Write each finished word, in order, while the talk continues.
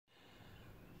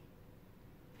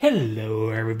Hello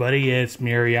everybody, it's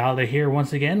Murialda here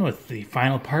once again with the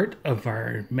final part of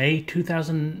our May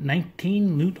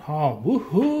 2019 loot haul.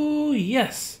 Woohoo!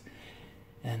 Yes!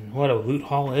 And what a loot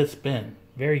haul it's been.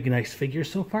 Very nice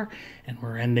figures so far, and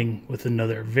we're ending with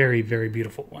another very, very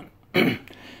beautiful one.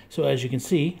 So as you can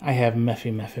see, I have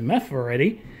Mef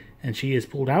already, and she is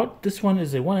pulled out. This one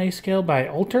is a 1A scale by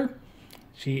Alter.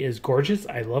 She is gorgeous.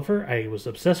 I love her. I was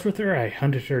obsessed with her. I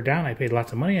hunted her down. I paid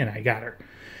lots of money, and I got her.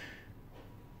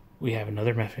 We have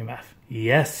another Mef.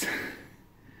 Yes.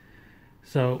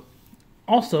 So,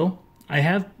 also, I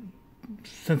have,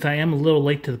 since I am a little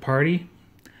late to the party,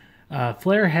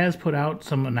 Flair has put out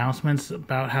some announcements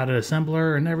about how to assemble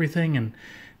her and everything, and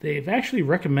they've actually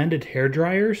recommended hair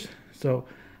dryers. So,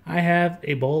 I have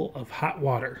a bowl of hot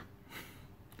water.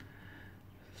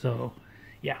 So,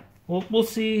 yeah. We'll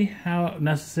see how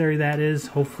necessary that is.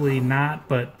 Hopefully not,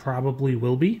 but probably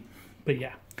will be. But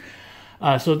yeah.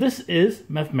 So this is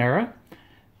Mefmera.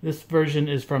 This version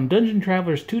is from Dungeon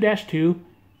Travelers 2-2.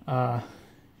 Let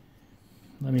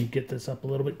me get this up a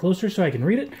little bit closer so I can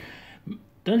read it.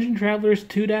 Dungeon Travelers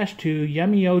 2-2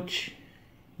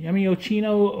 Yamiochino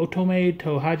Otome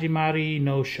to Hajimari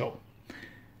no Sho.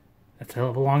 That's a hell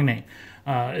of a long name.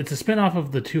 It's a spin-off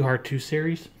of the 2 Heart 2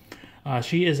 series.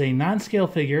 She is a non-scale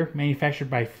figure manufactured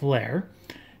by Flair.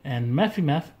 And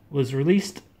Mef was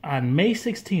released on May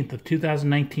 16th of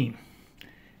 2019.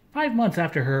 5 months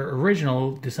after her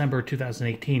original December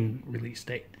 2018 release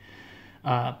date.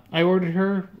 I ordered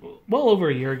her well over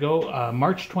a year ago,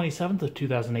 March 27th of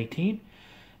 2018,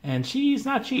 and she's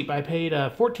not cheap. I paid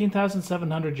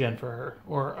 14,700 yen for her,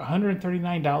 or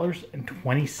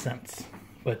 $139.20.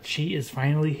 But she is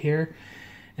finally here,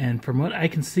 and from what I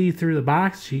can see through the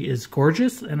box, she is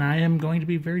gorgeous, and I am going to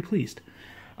be very pleased.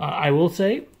 I will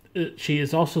say, she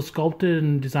is also sculpted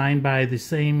and designed by the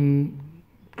same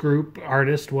group,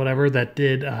 artist, whatever, that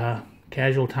did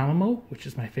Casual Tamamo, which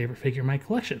is my favorite figure in my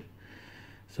collection.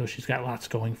 So she's got lots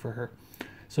going for her.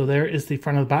 So there is the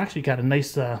front of the box. You got a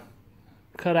nice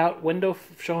cutout window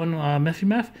showing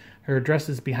Mef. Her dress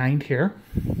is behind here.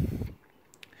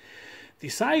 The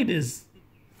side is...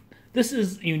 This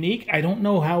is unique. I don't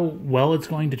know how well it's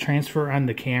going to transfer on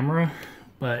the camera,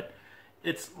 but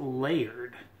it's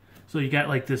layered. So you got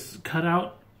like this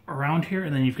cutout around here,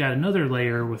 and then you've got another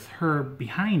layer with her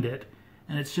behind it,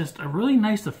 and it's just a really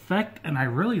nice effect, and I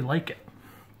really like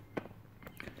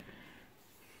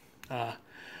it.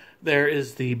 There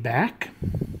is the back.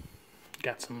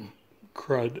 Got some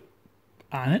crud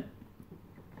on it.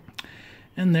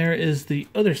 And there is the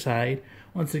other side,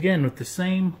 once again with the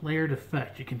same layered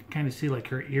effect. You can kind of see like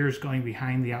her ears going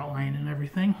behind the outline and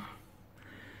everything.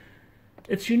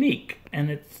 It's unique, and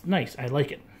it's nice. I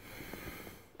like it.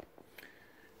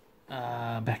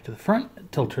 Back to the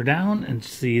front, tilt her down and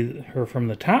see her from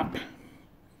the top.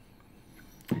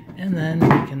 And then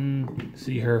we can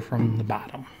see her from the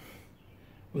bottom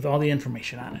with all the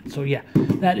information on it. So yeah,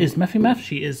 that is Mef.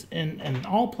 She is in an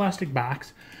all plastic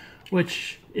box,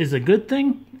 which is a good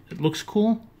thing. It looks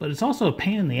cool, but it's also a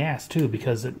pain in the ass too,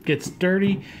 because it gets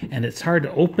dirty and it's hard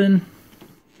to open.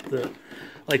 The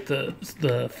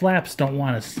flaps don't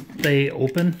want to stay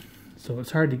open, so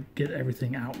it's hard to get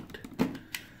everything out.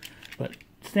 But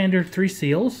standard 3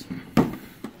 seals.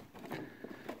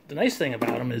 The nice thing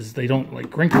about them is they don't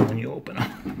like wrinkle when you open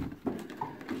them.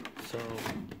 So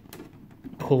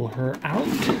pull her out,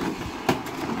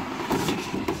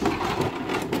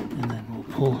 and then we'll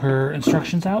pull her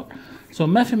instructions out. So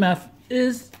Mef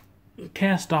is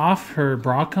cast off. Her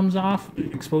bra comes off,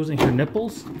 exposing her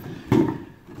nipples.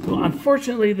 So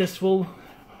unfortunately, this will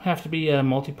have to be a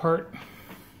multi-part.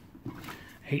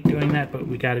 Hate doing that, but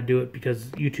we got to do it because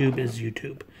YouTube is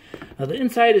YouTube. The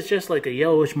inside is just like a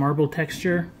yellowish marble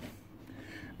texture.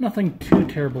 Nothing too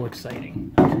terrible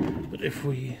exciting. But if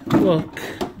we look,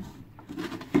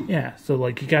 yeah, so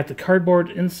like you got the cardboard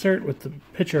insert with the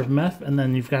picture of Mef, and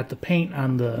then you've got the paint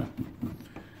on the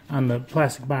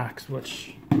plastic box,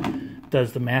 which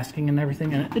does the masking and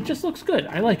everything, and it just looks good.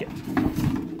 I like it.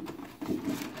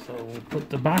 So we'll put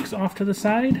the box off to the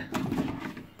side.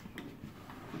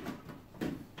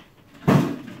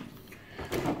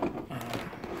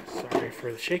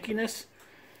 For the shakiness.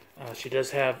 She does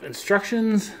have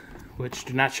instructions which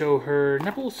do not show her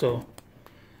nipples, so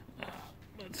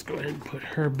let's go ahead and put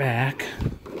her back.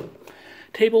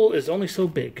 Table is only so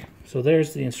big. So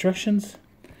there's the instructions.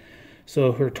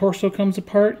 So her torso comes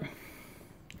apart.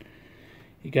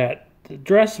 You got the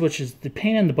dress, which is the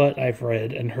pain in the butt I've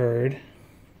read and heard.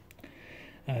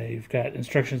 You've got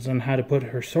instructions on how to put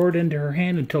her sword into her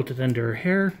hand and tilt it into her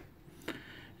hair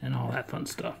and all that fun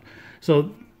stuff.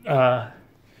 So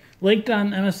linked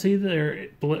on MSC there.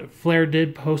 Flair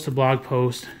did post a blog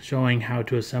post showing how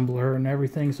to assemble her and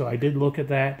everything, so I did look at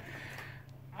that.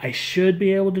 I should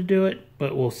be able to do it,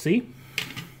 but we'll see.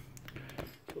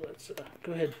 So let's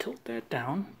go ahead and tilt that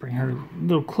down, bring her a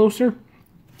little closer,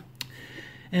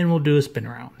 and we'll do a spin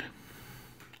around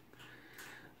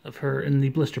of her in the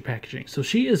blister packaging. So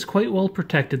she is quite well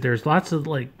protected. There's lots of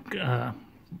like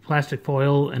plastic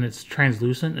foil, and it's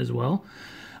translucent as well.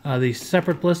 The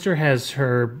separate blister has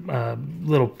her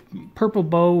little purple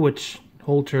bow, which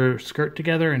holds her skirt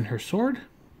together, and her sword.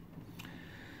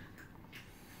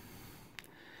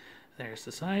 There's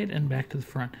the side and back to the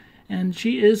front. And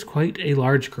she is quite a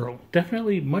large girl.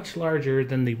 Definitely much larger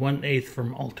than the 1/8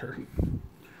 from Alter.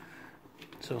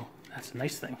 So that's a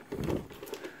nice thing.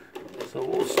 So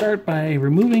we'll start by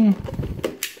removing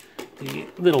the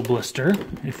little blister,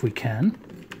 if we can.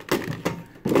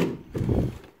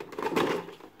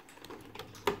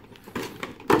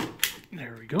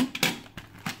 There we go.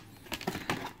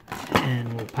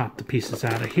 And we'll pop the pieces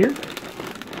out of here.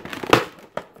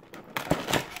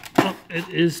 Oh, it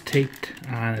is taped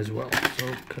on as well.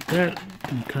 So cut that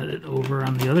and cut it over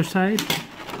on the other side.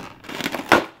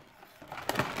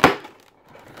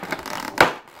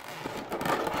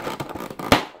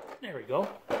 There we go.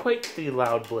 Quite the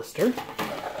loud blister.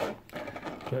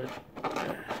 But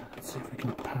let's see if we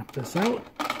can pop this out.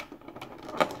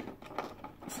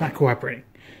 It's not cooperating.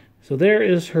 So there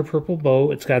is her purple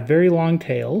bow. It's got very long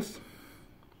tails.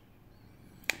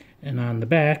 And on the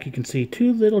back you can see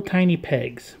two little tiny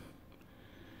pegs,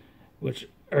 which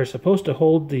are supposed to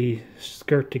hold the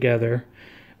skirt together,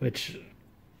 which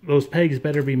those pegs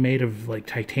better be made of like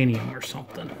titanium or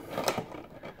something.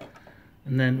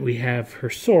 And then we have her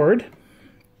sword.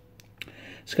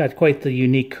 It's got quite the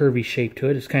unique curvy shape to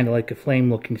it. It's kind of like a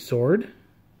flame-looking sword.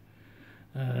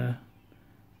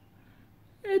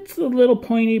 It's a little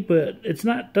pointy, but it's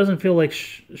not. Doesn't feel like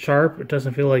sharp. It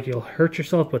doesn't feel like you'll hurt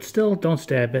yourself, but still, don't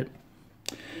stab it.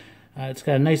 It's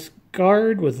got a nice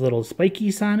guard with little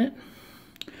spikies on it,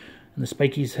 and the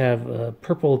spikies have a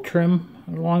purple trim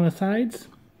along the sides.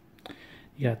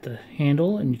 You got the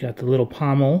handle, and you got the little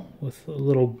pommel with a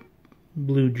little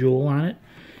blue jewel on it,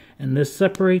 and this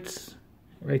separates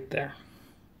right there.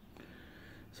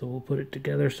 So we'll put it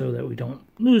together so that we don't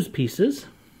lose pieces,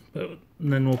 and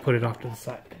then we'll put it off to the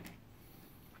side.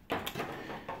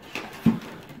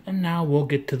 And now we'll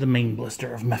get to the main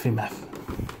blister of Mefmera.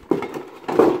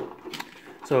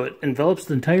 So it envelops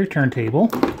the entire turntable,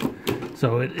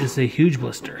 so it is a huge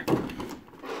blister.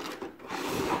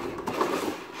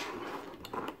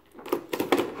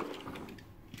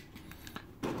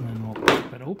 And then we'll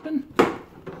pop it open.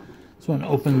 This one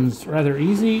opens rather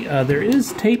easy. There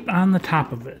is tape on the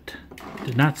top of it.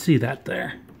 Did not see that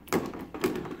there.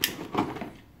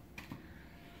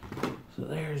 So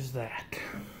there's that.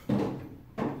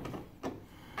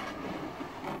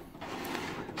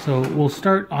 So we'll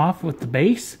start off with the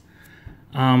base.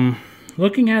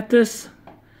 Looking at this,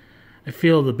 I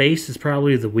feel the base is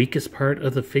probably the weakest part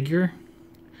of the figure.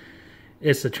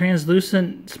 It's a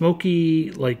translucent, smoky,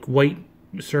 like white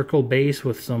circle base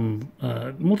with some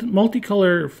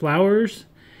multicolor flowers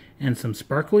and some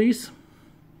sparklies.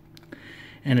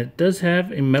 And it does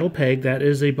have a metal peg. That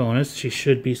is a bonus. She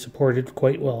should be supported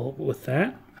quite well with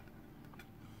that.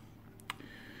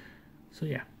 So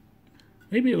yeah.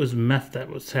 Maybe it was Meth that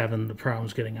was having the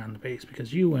problems getting on the base,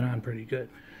 because you went on pretty good.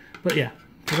 But yeah,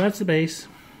 so that's the base.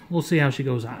 We'll see how she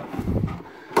goes on.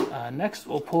 Next,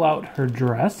 we'll pull out her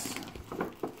dress.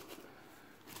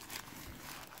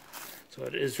 So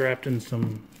it is wrapped in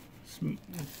some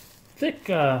thick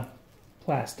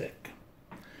plastic.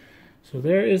 So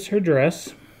there is her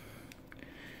dress.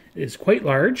 It is quite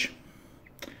large.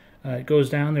 It goes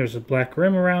down. There's a black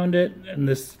rim around it, and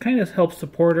this kind of helps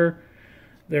support her.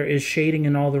 There is shading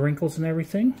in all the wrinkles and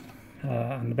everything.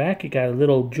 On the back, you got a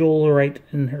little jewel right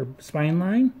in her spine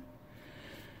line.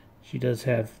 She does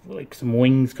have like some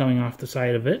wings coming off the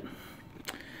side of it.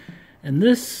 And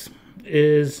this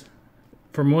is,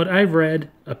 from what I've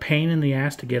read, a pain in the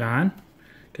ass to get on,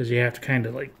 because you have to kind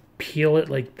of like peel it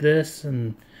like this,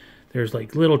 and there's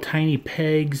like little tiny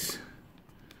pegs.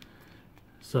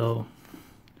 So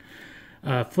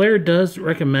Flair does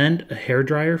recommend a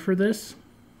hairdryer for this.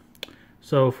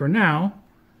 So for now,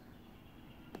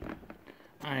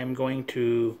 I'm going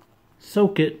to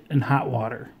soak it in hot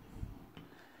water.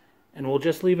 And we'll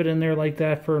just leave it in there like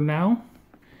that for now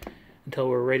until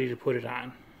we're ready to put it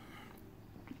on.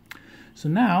 So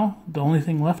now, the only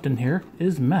thing left in here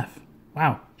is Mef.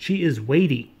 Wow, she is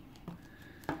weighty.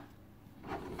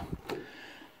 It's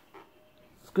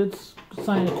a good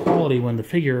sign of quality when the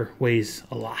figure weighs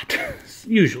a lot,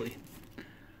 usually.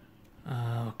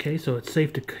 Okay, so it's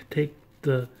safe to take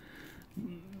the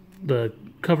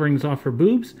coverings off her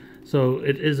boobs. So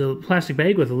it is a plastic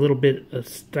bag with a little bit of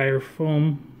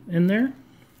styrofoam in there.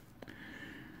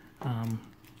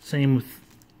 Same with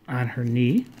on her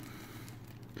knee.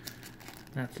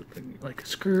 That's like a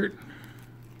skirt.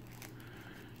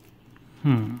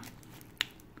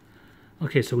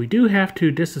 Okay, so we do have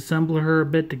to disassemble her a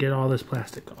bit to get all this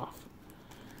plastic off.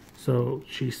 So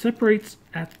she separates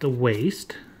at the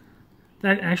waist.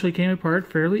 That actually came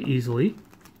apart fairly easily.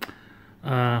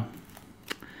 There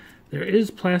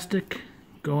is plastic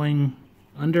going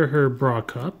under her bra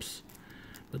cups,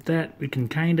 but that we can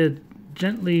kind of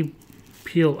gently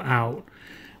peel out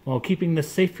while keeping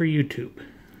this safe for YouTube.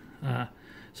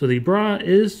 So the bra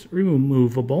is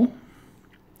removable.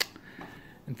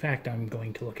 In fact, I'm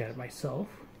going to look at it myself.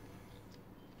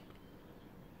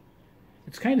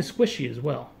 It's kind of squishy as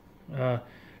well.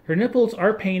 Her nipples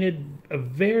are painted a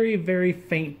very, very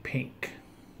faint pink.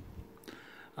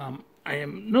 I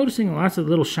am noticing lots of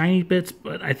little shiny bits,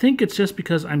 but I think it's just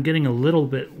because I'm getting a little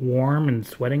bit warm and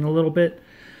sweating a little bit.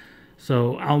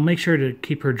 So I'll make sure to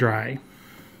keep her dry.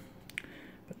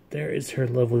 But there is her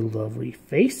lovely, lovely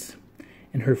face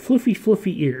and her fluffy,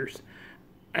 fluffy ears.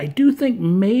 I do think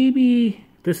maybe,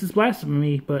 this is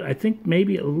blasphemy, but I think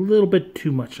maybe a little bit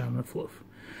too much on the fluff.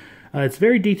 It's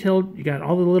very detailed. You got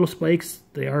all the little spikes.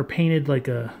 They are painted like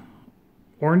a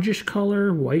orangish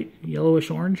color, white,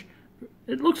 yellowish orange.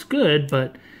 It looks good,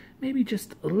 but maybe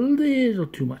just a little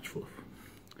too much fluff.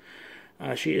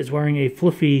 She is wearing a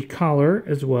fluffy collar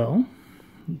as well,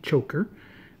 choker.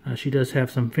 She does have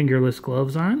some fingerless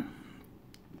gloves on.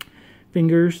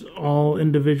 Fingers all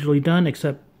individually done,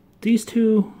 except these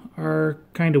two are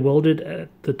kind of welded at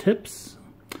the tips.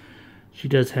 She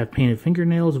does have painted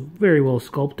fingernails, very well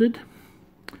sculpted.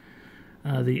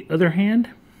 The other hand,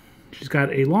 she's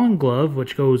got a long glove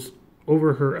which goes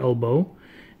over her elbow,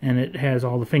 and it has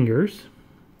all the fingers.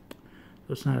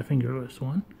 So it's not a fingerless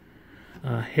one.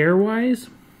 Hair-wise,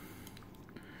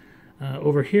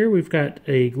 over here we've got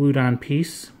a glued-on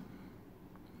piece.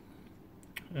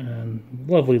 And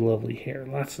lovely, lovely hair.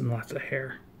 Lots and lots of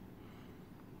hair.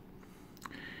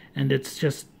 And it's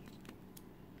just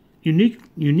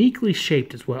uniquely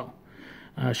shaped as well.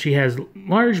 She has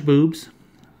large boobs,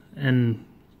 and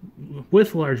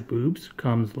with large boobs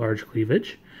comes large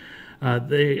cleavage.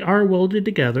 They are welded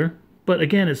together, but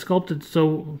again, it's sculpted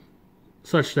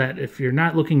such that if you're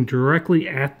not looking directly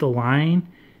at the line,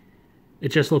 it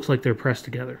just looks like they're pressed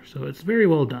together. So it's very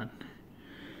well done.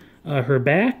 Her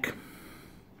back,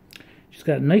 she's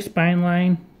got a nice spine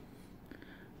line.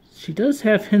 She does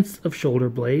have hints of shoulder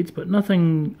blades, but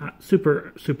nothing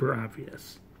super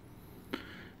obvious.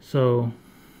 So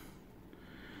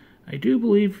I do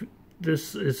believe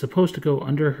this is supposed to go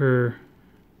under her.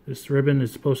 This ribbon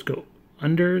is supposed to go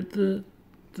under the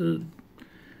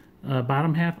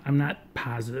bottom half. I'm not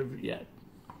positive yet.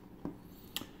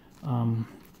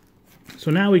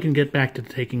 So now we can get back to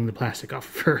taking the plastic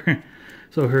off of her.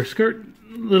 So her skirt,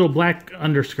 little black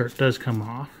underskirt does come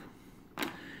off.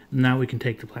 Now we can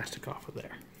take the plastic off of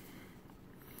there.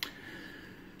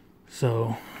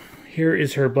 So here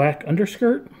is her black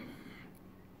underskirt.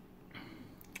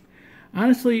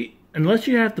 Honestly, unless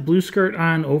you have the blue skirt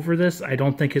on over this, I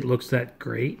don't think it looks that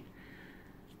great.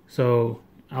 So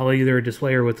I'll either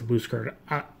display her with the blue skirt.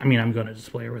 I mean, I'm going to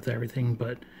display her with everything,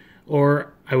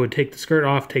 or I would take the skirt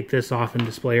off, take this off, and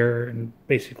display her in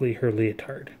basically her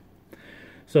leotard.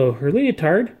 So her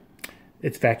leotard,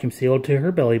 it's vacuum sealed to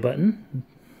her belly button.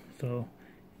 So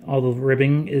all the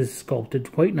ribbing is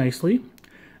sculpted quite nicely.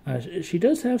 She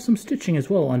does have some stitching as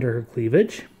well under her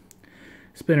cleavage.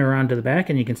 Spin her around to the back,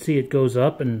 and you can see it goes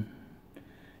up and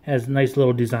has nice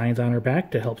little designs on her back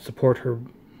to help support her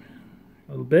a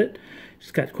little bit.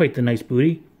 She's got quite the nice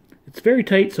booty. It's very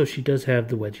tight, so she does have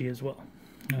the wedgie as well.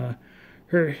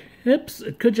 Her hips,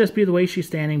 it could just be the way she's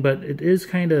standing, but it is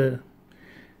kind of,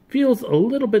 feels a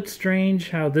little bit strange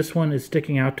how this one is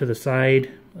sticking out to the side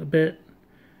a bit,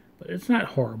 but it's not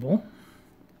horrible.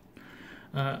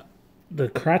 The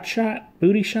crotch shot,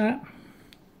 booty shot,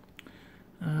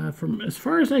 from as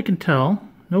far as I can tell,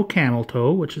 no camel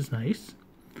toe, which is nice,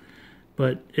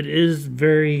 but it is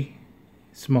very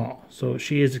small, so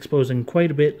she is exposing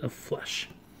quite a bit of flesh.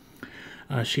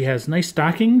 She has nice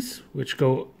stockings, which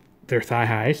go, they're thigh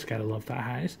highs, gotta love thigh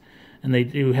highs, and they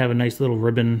do have a nice little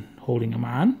ribbon holding them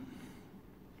on.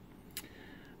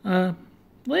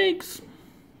 Legs,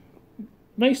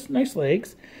 nice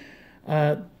legs.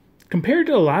 Compared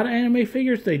to a lot of anime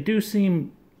figures, they do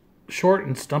seem short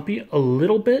and stumpy a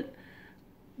little bit,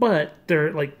 but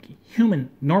they're like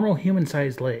normal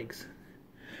human-sized legs.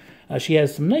 She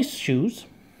has some nice shoes.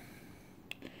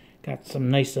 Got some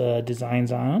nice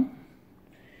designs on them.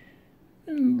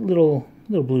 And little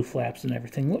blue flaps and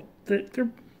everything. Look,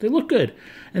 they look good.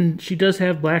 And she does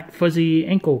have black fuzzy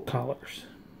ankle collars,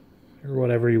 or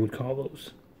whatever you would call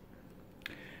those.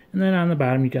 And then on the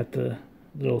bottom you got the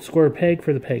little square peg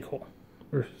for the peg hole,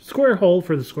 or square hole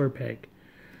for the square peg.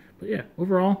 But yeah,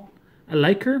 overall, I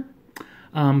like her.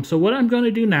 So what I'm going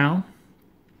to do now,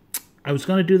 I was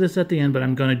going to do this at the end, but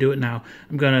I'm going to do it now.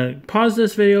 I'm going to pause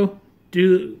this video,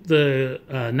 do the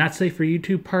not safe for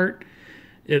YouTube part.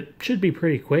 It should be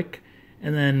pretty quick,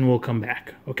 and then we'll come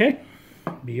back, okay?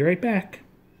 Be right back.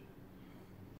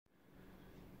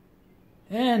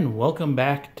 And welcome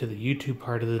back to the YouTube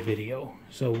part of the video.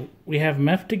 So we have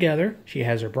Mef together. She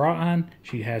has her bra on.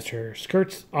 She has her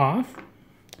skirts off.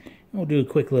 We'll do a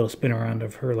quick little spin around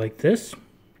of her like this.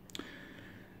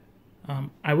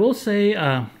 I will say,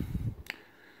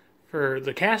 for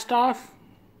the cast off,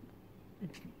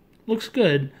 looks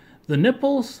good. The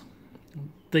nipples,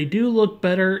 they do look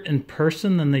better in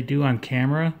person than they do on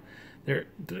camera. They're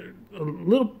a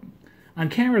little, on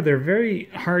camera they're very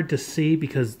hard to see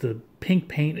because the pink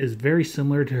paint is very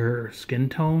similar to her skin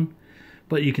tone,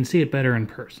 but you can see it better in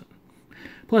person.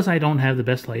 Plus, I don't have the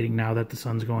best lighting now that the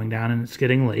sun's going down and it's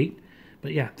getting late.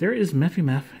 But yeah, there is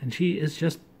Mef, and she is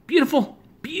just beautiful.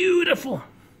 Beautiful.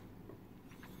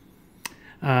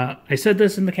 I said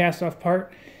this in the cast-off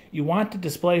part. You want to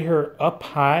display her up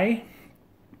high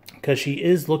because she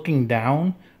is looking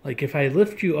down. Like if I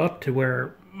lift you up to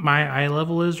where my eye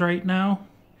level is right now,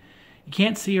 you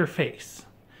can't see her face.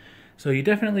 So you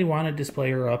definitely want to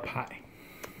display her up high.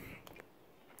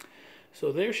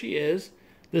 So there she is.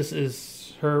 This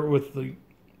is her with the,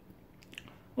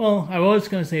 well, I was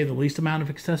going to say the least amount of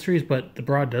accessories, but the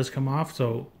bra does come off,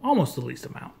 so almost the least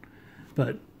amount.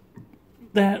 But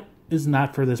that is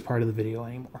not for this part of the video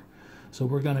anymore. So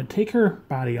we're going to take her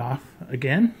body off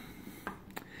again,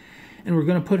 and we're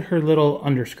going to put her little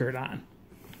underskirt on.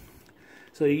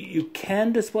 So you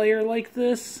can display her like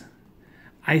this.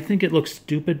 I think it looks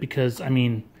stupid because, I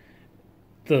mean,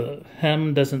 the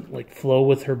hem doesn't like flow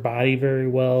with her body very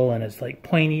well, and it's like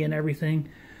pointy and everything.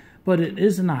 But it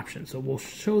is an option, so we'll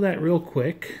show that real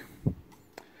quick.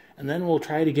 And then we'll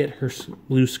try to get her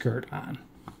blue skirt on.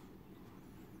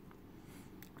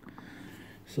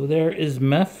 So there is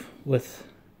Mef with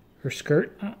her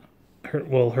skirt,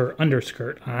 her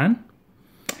underskirt on.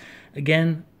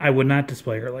 Again, I would not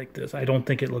display her like this. I don't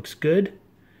think it looks good,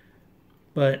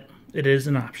 but it is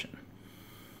an option.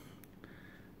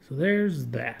 So there's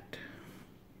that.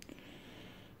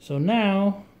 So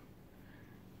now,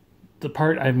 the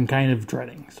part I'm kind of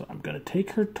dreading. So I'm going to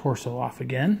take her torso off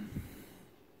again.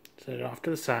 Set it off to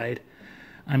the side.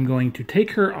 I'm going to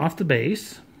take her off the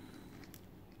base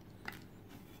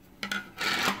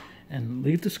and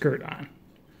leave the skirt on.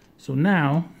 So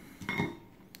now,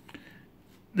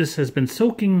 this has been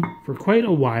soaking for quite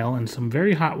a while in some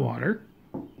very hot water.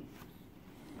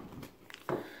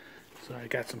 So I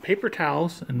got some paper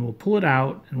towels, and we'll pull it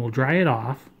out and we'll dry it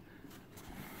off.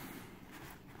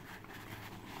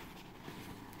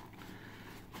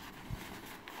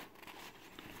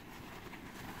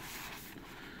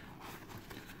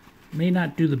 May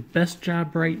not do the best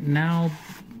job right now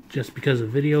just because of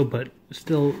video, but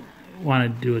still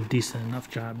want to do a decent enough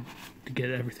job to get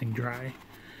everything dry.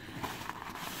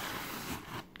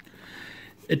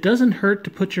 It doesn't hurt to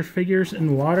put your figures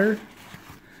in water.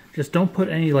 Just don't put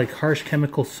any like harsh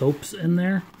chemical soaps in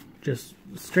there. Just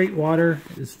straight water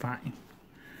is fine.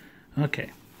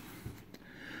 Okay.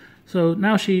 So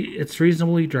now it's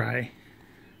reasonably dry.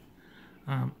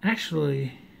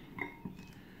 Actually,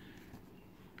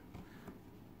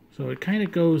 so it kind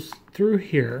of goes through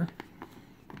here,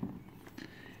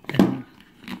 and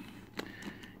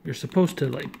you're supposed to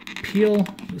like peel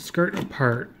the skirt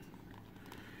apart,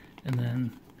 and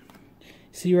then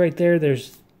see right there,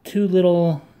 there's two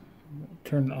little,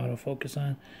 turn the autofocus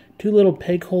on, two little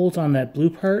peg holes on that blue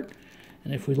part,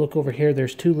 and if we look over here,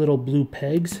 there's two little blue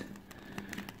pegs.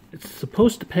 It's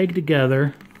supposed to peg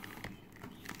together,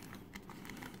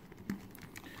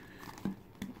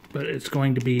 but it's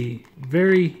going to be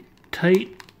very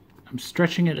tight. I'm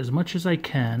stretching it as much as I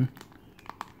can.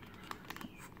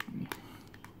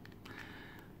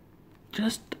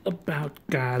 Just about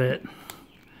got it.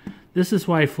 This is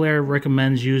why Flair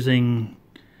recommends using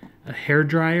a hair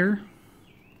dryer,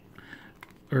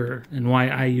 and why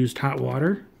I used hot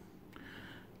water.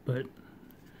 But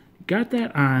got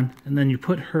that on, and then you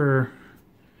put her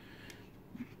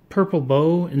purple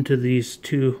bow into these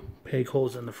two peg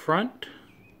holes in the front.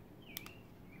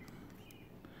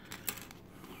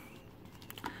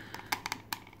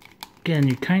 Again,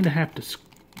 you kind of have to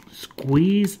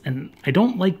squeeze, and I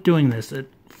don't like doing this.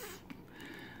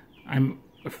 I'm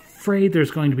afraid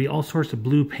there's going to be all sorts of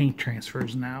blue paint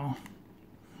transfers now,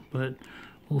 but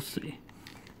we'll see.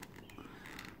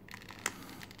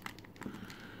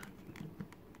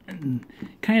 And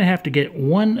kind of have to get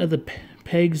one of the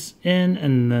pegs in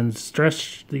and then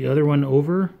stretch the other one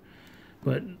over,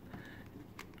 but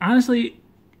honestly,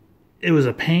 it was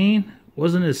a pain.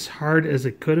 Wasn't as hard as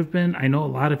it could have been. I know a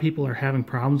lot of people are having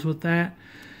problems with that.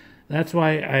 That's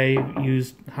why I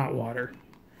used hot water.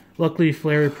 Luckily,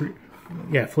 Flair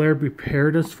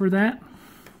prepared us for that.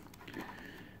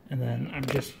 And then I'm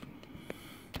just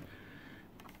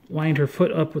lined her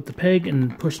foot up with the peg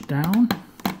and pushed down.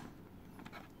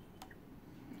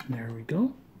 There we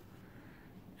go.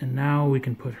 And now we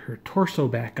can put her torso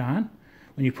back on.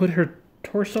 When you put her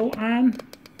torso on,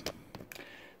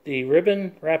 the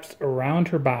ribbon wraps around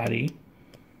her body.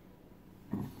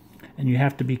 And you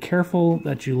have to be careful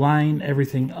that you line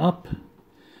everything up.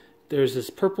 There's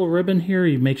this purple ribbon here.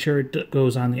 You make sure it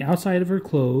goes on the outside of her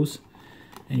clothes.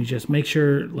 And you just make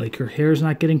sure like her hair's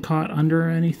not getting caught under or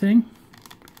anything.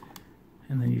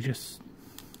 And then you just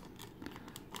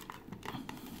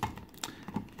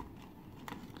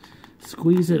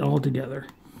squeeze it all together.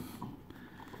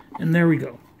 And there we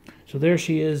go. So there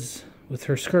she is with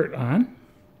her skirt on.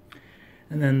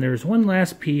 And then there's one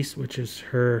last piece, which is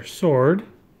her sword.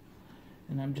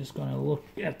 And I'm just going to look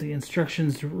at the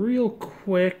instructions real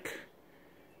quick.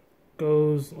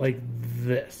 Goes like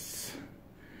this.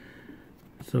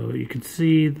 So you can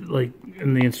see, like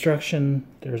in the instruction,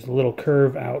 there's a little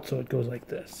curve out, so it goes like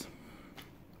this.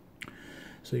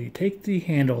 So you take the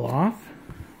handle off.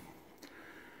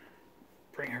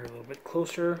 Bring her a little bit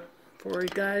closer for you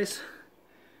guys.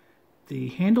 The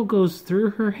handle goes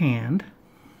through her hand.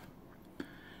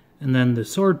 And then the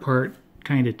sword part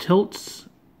kind of tilts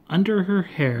under her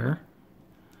hair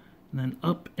and then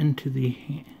up into the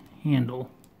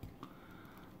handle.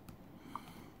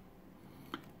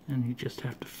 And you just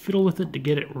have to fiddle with it to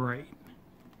get it right.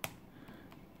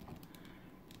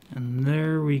 And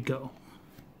there we go.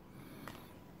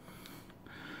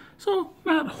 So,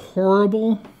 not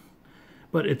horrible,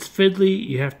 but it's fiddly.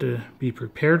 You have to be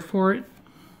prepared for it.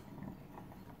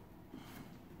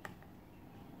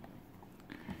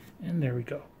 And there we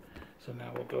go. So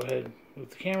now we'll go ahead and move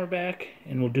the camera back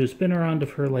and we'll do a spin around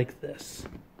of her like this.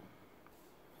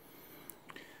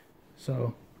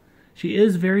 So she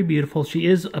is very beautiful. She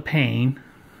is a pain.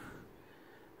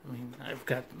 I mean, I've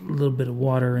got a little bit of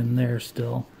water in there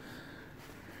still.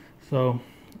 So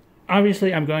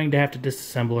obviously I'm going to have to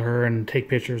disassemble her and take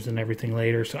pictures and everything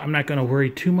later. So I'm not going to worry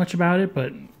too much about it,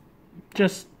 but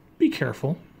just be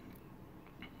careful.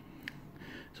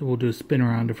 So we'll do a spin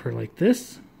around of her like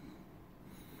this.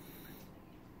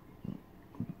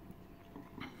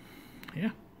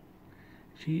 Yeah,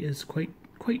 she is quite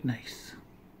nice.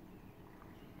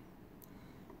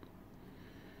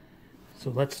 So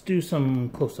let's do some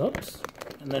close-ups,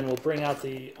 and then we'll bring out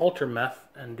the Ultra Mef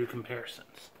and do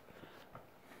comparisons.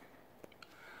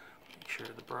 Make sure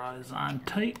the bra is on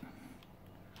tight.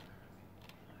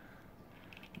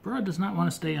 The bra does not want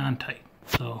to stay on tight,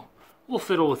 so we'll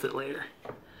fiddle with it later.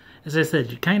 As I said,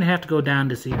 you kind of have to go down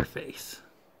to see her face.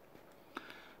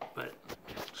 But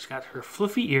she's got her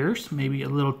fluffy ears, maybe a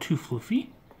little too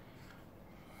fluffy.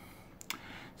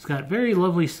 It's got very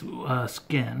lovely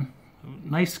skin,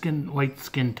 nice white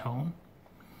skin tone.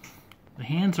 The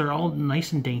hands are all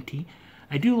nice and dainty.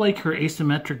 I do like her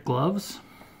asymmetric gloves.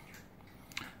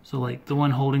 So like the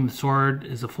one holding the sword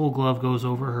is a full glove, goes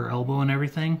over her elbow and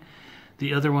everything.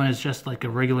 The other one is just like a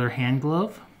regular hand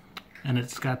glove, and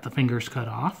it's got the fingers cut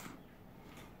off.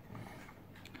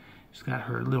 She's got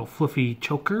her little fluffy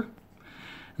choker.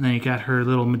 And then you got her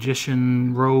little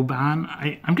magician robe on.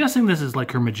 I'm guessing this is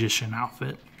like her magician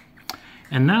outfit.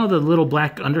 And now the little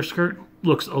black underskirt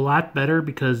looks a lot better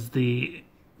because the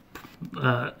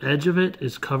edge of it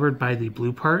is covered by the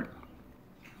blue part.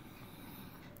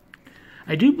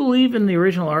 I do believe in the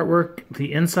original artwork,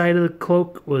 the inside of the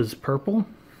cloak was purple.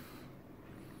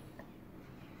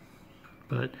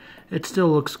 But it still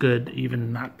looks good,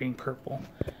 even not being purple.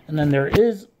 And then there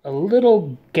is a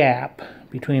little gap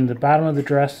between the bottom of the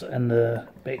dress and the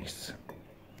base.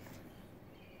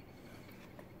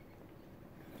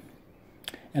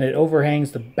 And it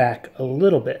overhangs the back a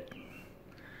little bit.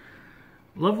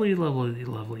 Lovely, lovely,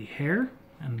 lovely hair.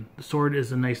 And the sword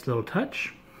is a nice little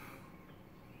touch.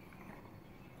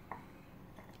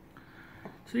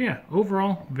 So yeah,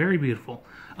 overall, very beautiful.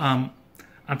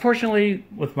 Unfortunately,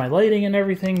 with my lighting and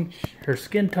everything, her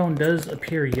skin tone does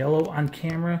appear yellow on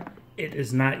camera. It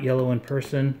is not yellow in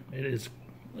person. It is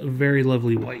a very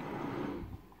lovely white.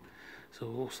 So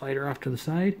we'll slide her off to the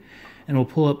side, and we'll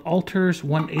pull up Alter's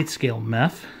 1/8 scale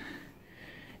Mef.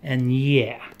 And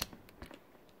yeah,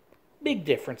 big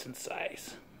difference in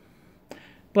size.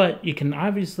 But you can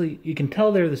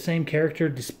tell they're the same character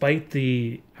despite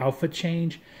the outfit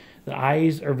change. The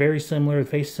eyes are very similar, the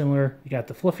face similar. You got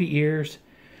the fluffy ears,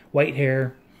 white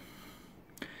hair,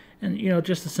 and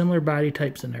just the similar body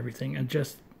types and everything. And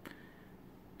just,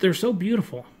 they're so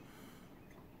beautiful.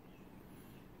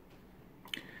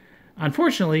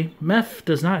 Unfortunately, Mef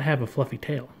does not have a fluffy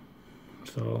tail.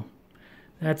 So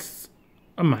that's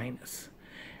a minus.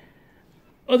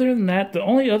 Other than that, the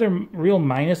only other real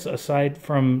minus aside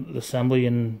from the assembly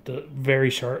and the very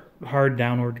sharp, hard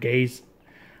downward gaze,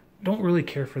 don't really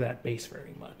care for that base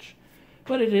very much.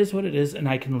 But it is what it is, and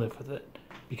I can live with it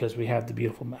because we have the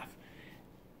beautiful Mef.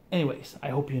 Anyways, I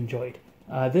hope you enjoyed.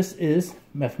 This is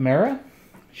Mefmera.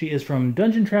 She is from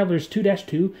Dungeon Travelers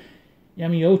 2-2,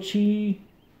 Yamiochi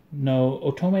no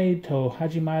Otome to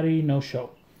Hajimari no Sho.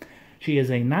 She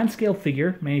is a non-scale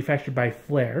figure manufactured by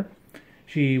Flair.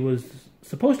 She was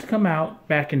supposed to come out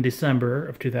back in December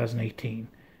of 2018,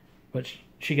 but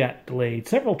she got delayed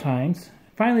several times.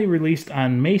 Finally released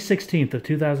on May 16th of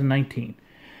 2019.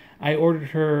 I ordered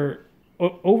her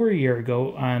over a year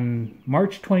ago on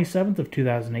March 27th of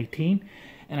 2018,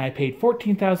 and I paid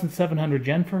 14,700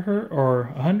 yen for her,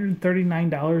 or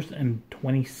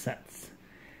 $139.20.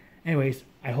 Anyways,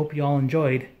 I hope you all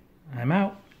enjoyed. I'm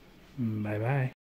out. Bye-bye.